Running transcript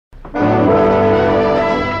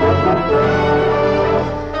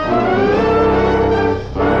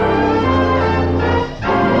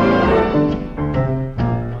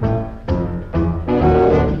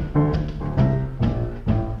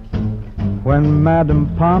When Madame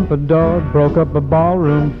Pompadour broke up a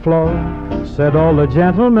ballroom floor, said all the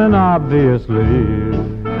gentlemen obviously,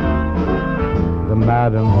 the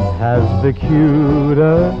Madam has the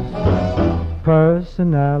cutest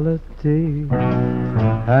personality.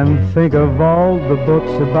 And think of all the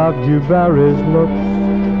books about Du Barry's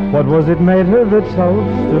looks. What was it made her the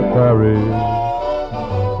toast of Paris?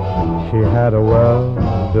 She had a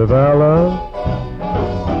well-developed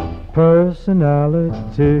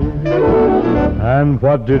personality. And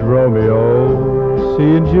what did Romeo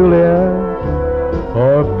see in Juliet,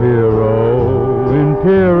 or Pierrot in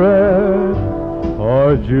Pierrette,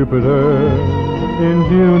 or Jupiter in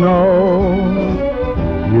Juno?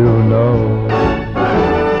 You know.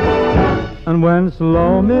 And when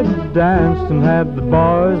Salome danced and had the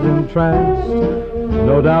bars entranced,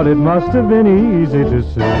 no doubt it must have been easy to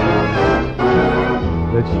see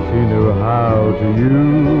that she knew how to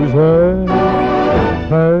use her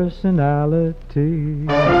personality.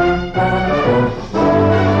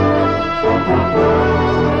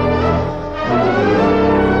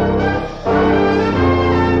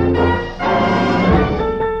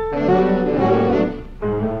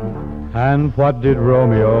 And what did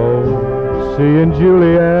Romeo see in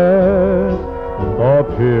Juliet, or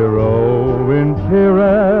Pierrot in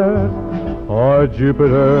Pierrette, or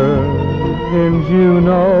Jupiter in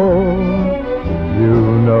Juno? You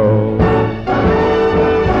know.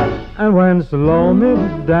 And when Salome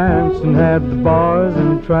danced and had the bars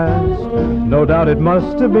entranced, no doubt it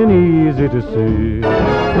must have been easy to see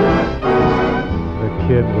the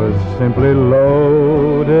kid was simply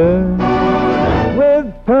loaded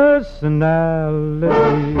with personality.